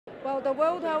Well, the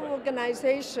World Health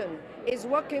Organization is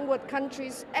working with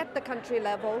countries at the country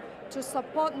level to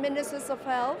support ministers of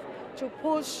health to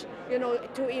push,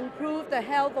 to improve the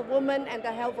health of women and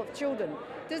the health of children.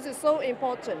 This is so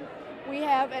important. We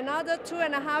have another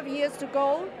 2.5 years to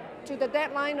go to the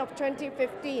deadline of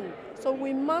 2015. So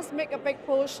we must make a big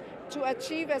push to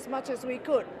achieve as much as we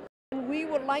could. And we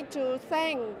would like to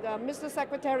thank Mr.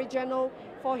 Secretary General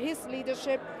for his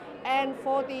leadership and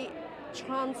for the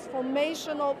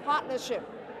transformational partnership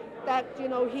that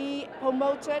he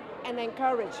promoted and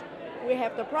encouraged. We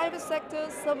have the private sector,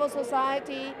 civil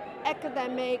society,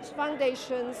 academics,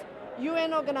 foundations,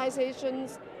 UN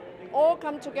organizations, all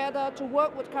come together to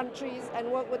work with countries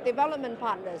and work with development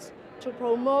partners to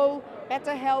promote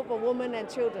better health for women and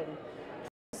children.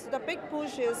 The big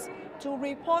push is to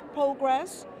report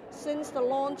progress since the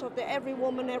launch of the Every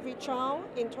Woman, Every Child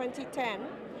in 2010.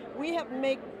 We have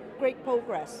made great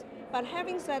progress. But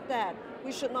having said that,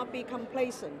 we should not be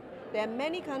complacent. There are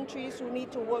many countries who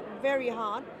need to work very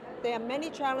hard. There are many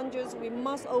challenges we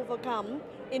must overcome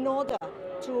in order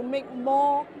to make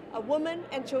more women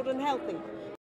and children healthy.